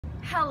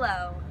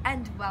Hello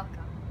and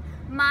welcome.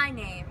 My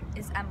name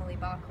is Emily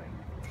Bachwick.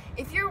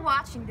 If you're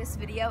watching this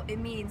video, it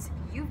means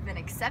you've been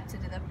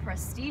accepted to the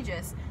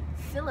prestigious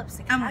Phillips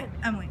Academy.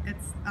 Emily,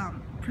 it's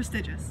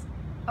prestigious.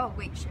 Oh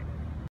wait, shit.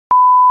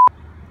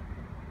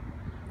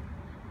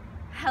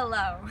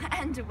 Hello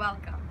and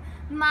welcome.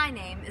 My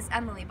name is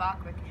Emily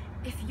Bachwick.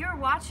 If you're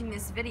watching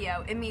this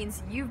video, it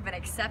means you've been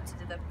accepted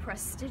to the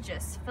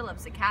prestigious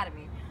Phillips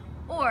Academy,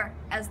 or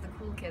as the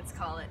cool kids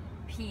call it,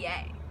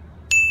 PA.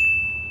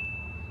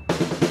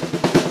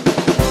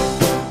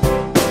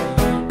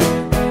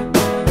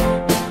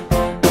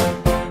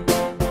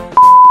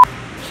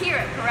 Here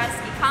at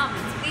Peresky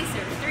Commons, we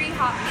serve 3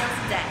 hot meals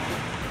a day.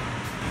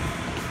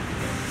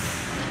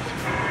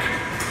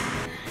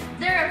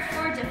 There are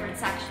 4 different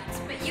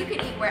sections, but you can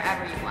eat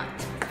wherever you want.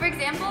 For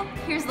example,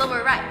 here's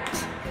lower right.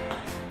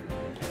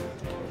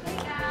 Hey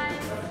guys!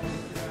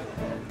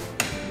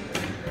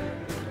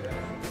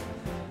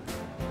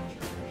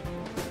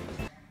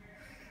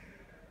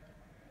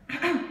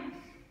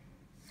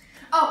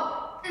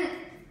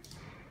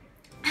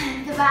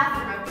 The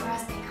bathroom at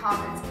Peresky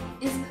Commons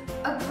is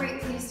a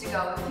great place to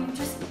go if you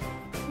just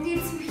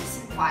need some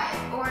peace and quiet,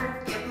 or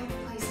you have a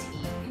place to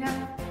eat, you know?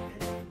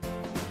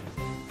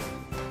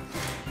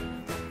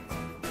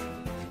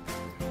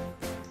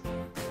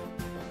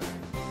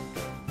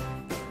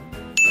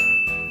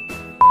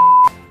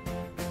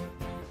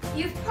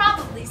 You've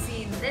probably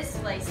seen this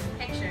place in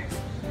pictures.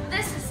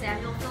 This is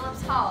Samuel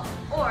Phillips Hall,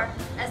 or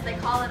as they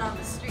call it on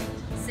the street,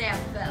 Sam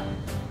Phil.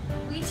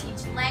 We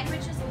teach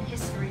languages and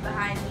history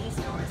behind these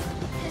doors.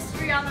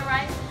 History on the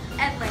right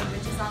and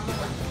languages on the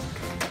left.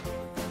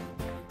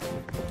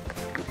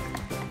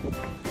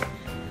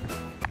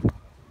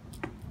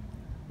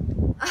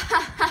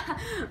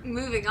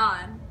 Moving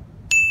on.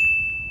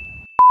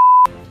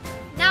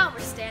 Now we're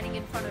standing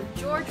in front of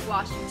George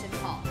Washington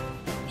Hall,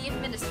 the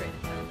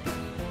administrative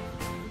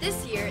building.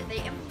 This year, they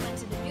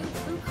implemented a new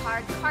blue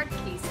card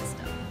key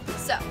system.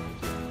 So,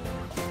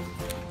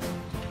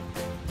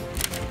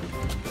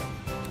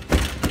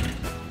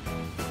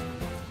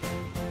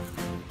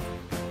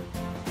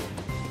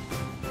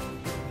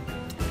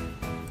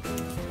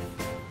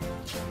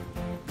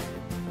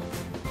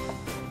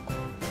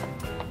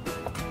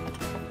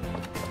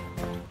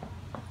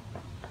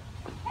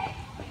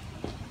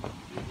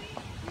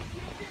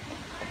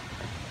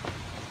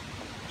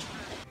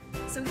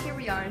 So here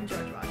we are in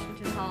George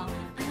Washington Hall,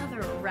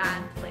 another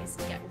rad place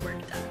to get work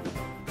done.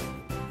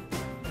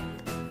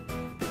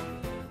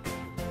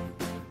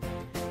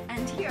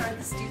 And here are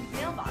the student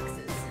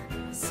mailboxes.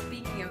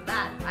 Speaking of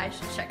that, I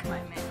should check my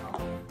mail.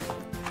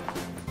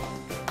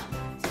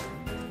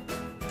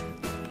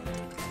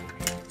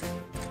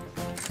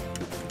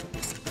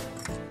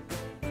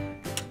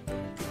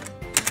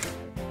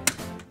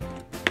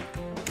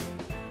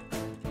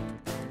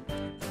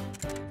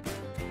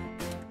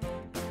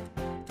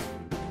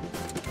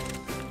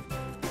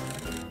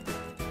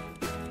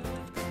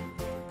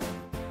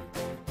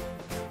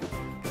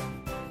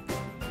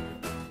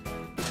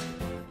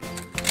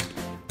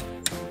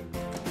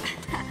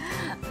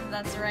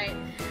 That's right.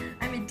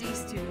 I'm a D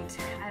student.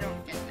 I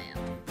don't get mail.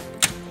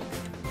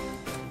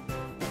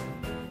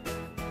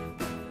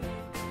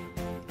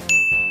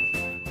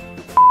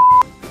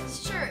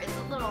 Sure, it's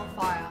a little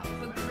far out,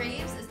 but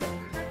Graves is the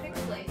perfect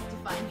place to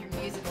find your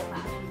musical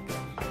passion.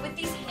 With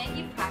these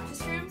handy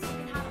practice rooms, you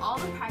can have all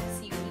the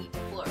practice you need to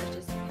flourish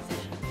as a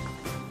musician.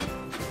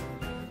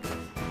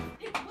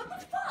 Hey, what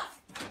the fuck?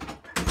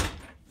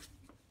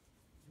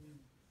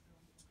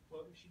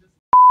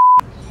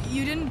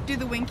 You didn't do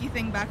the winky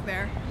thing back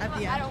there at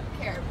the end. I don't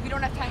care. We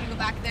don't have time to go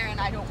back there, and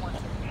I don't want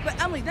to. But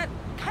Emily, that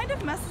kind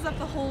of messes up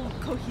the whole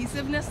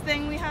cohesiveness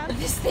thing we had.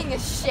 This thing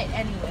is shit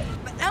anyway.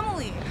 But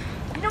Emily!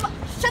 You know what?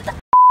 Shut the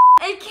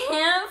I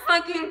can't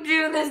fucking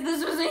do this.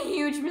 This was a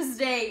huge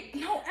mistake.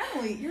 No,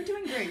 Emily, you're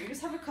doing great. You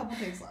just have a couple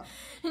takes left.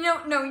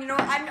 No, you know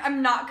what?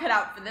 I'm not cut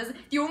out for this.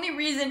 The only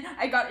reason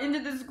I got into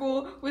this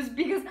school was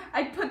because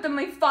I put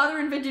my father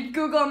invented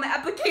Google on my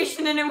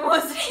application and it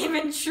wasn't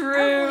even true.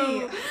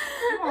 Emily,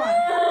 come on.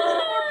 Have a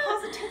little more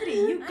positivity.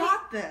 You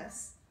got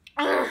this.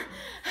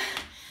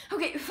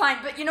 Okay, fine,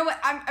 but you know what?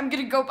 I'm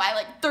gonna go buy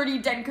like 30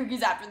 Den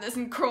cookies after this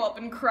and curl up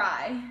and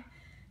cry.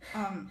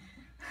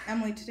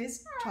 Emily,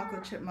 today's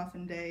chocolate chip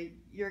muffin day.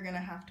 You're gonna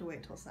have to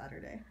wait till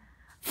Saturday.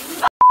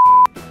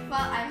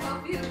 Well, I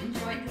hope you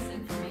enjoyed this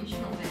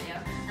informational video,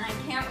 and I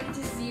can't wait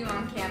to see you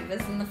on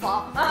campus in the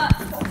fall.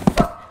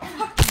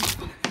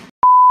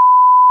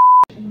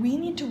 We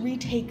need to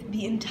retake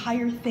the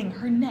entire thing.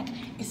 Her neck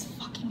is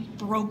fucking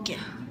broken.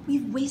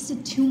 We've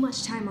wasted too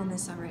much time on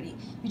this already.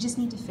 We just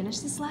need to finish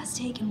this last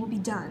take and we'll be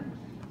done.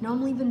 No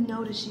one will even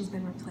notice she's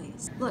been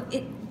replaced. Look,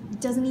 it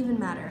doesn't even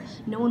matter.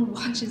 No one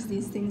watches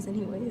these things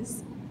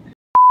anyways.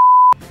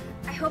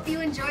 I hope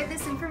you enjoyed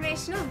this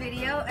informational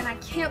video, and I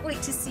can't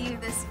wait to see you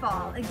this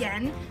fall.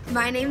 Again,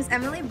 my name's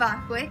Emily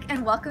Bachwick,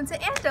 and welcome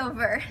to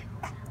Andover.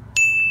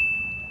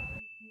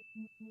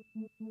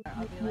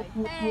 I'll be like,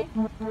 hey.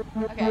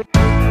 Okay.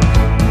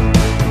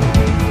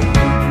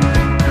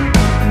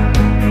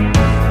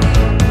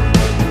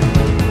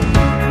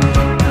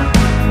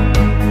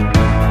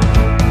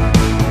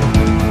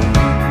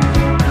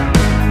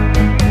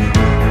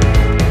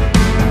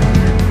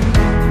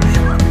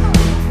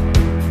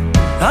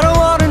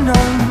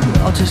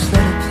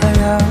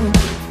 out.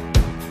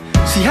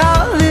 See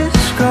how this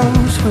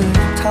goes with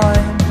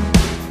time.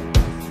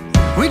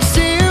 We'd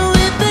see